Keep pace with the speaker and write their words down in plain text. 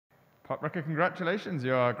Pupp. Reka, congratulations.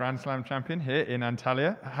 You're a Grand Slam champion here in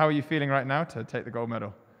Antalya. How are you feeling right now to take the gold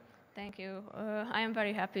medal? Thank you. I am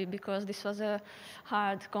very happy because this was a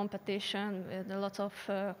hard competition with a lot of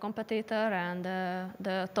competitors, and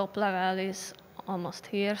the top level is almost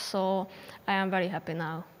here, so I am very happy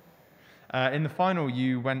now. In the final,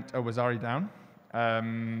 you went a Wazari down,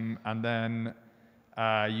 and then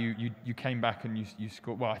you came back and you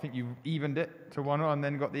scored. Well, I think you evened it to 1-1 and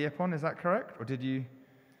then got the ippon. Is that correct, or did you?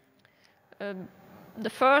 The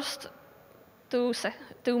first 2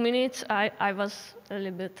 minutes, I was a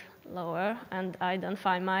little bit lower, and I don't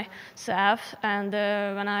find myself. And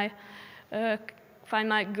when I find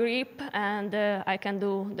my grip and I can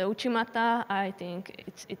do the uchimata, I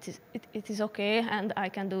think it is okay, and I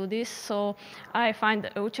can do this. So I find the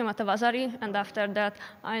uchimata wazari, and after that,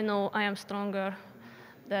 I know I am stronger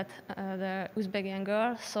than the Uzbekian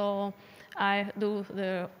girl. So I do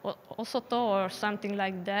the osoto or something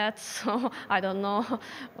like that. So I don't know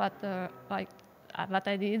what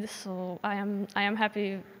I did. So I am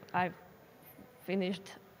happy I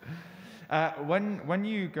finished. When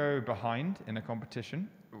you go behind in a competition,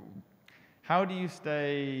 how do you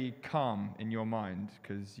stay calm in your mind?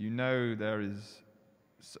 Because you know there is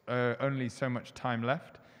only so much time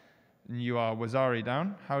left, and you are Wazari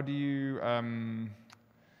down. How do you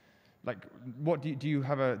what do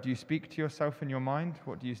you speak to yourself in your mind?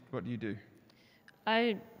 What do you do?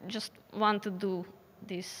 I just want to do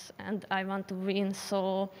this, and I want to win.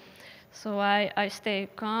 So I stay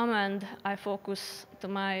calm, and I focus to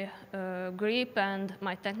my grip and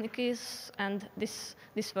my techniques, and this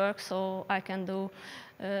works. So I can do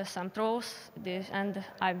some throws, and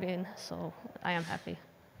I win. So I am happy.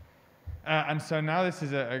 And so now this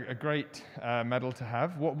is a great medal to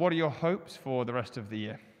have. What are your hopes for the rest of the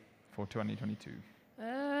year, for 2022?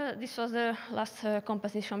 This was the last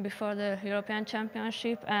competition before the European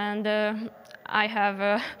Championship, and I have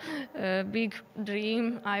a big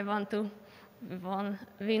dream. I want to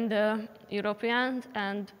win the European,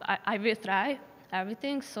 and I will try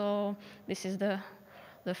everything. So this is the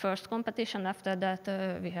first competition. After that,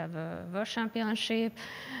 we have a World Championship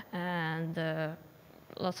and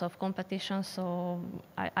lots of competitions. So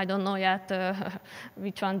I don't know yet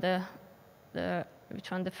which one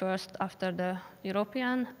the first after the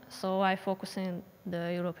European. So I focus in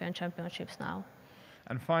the European Championships now.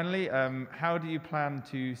 And finally, how do you plan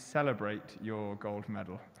to celebrate your gold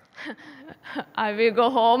medal? I will go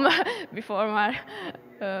home before my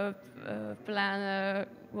plan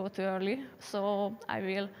go too early. So I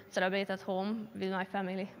will celebrate at home with my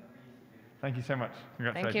family. Thank you so much.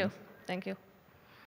 Congratulations. Thank you. Thank you.